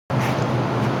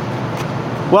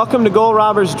Welcome to Goal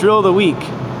Robber's Drill of the Week.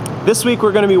 This week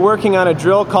we're going to be working on a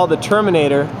drill called the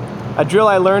Terminator, a drill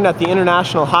I learned at the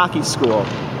International Hockey School.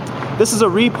 This is a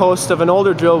repost of an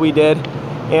older drill we did,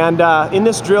 and in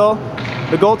this drill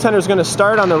the goaltender is going to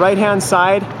start on the right hand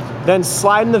side, then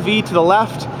slide in the V to the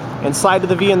left and slide to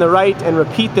the V in the right, and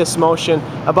repeat this motion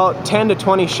about 10 to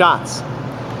 20 shots.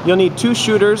 You'll need two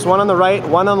shooters, one on the right,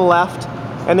 one on the left,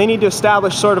 and they need to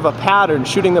establish sort of a pattern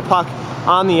shooting the puck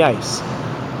on the ice.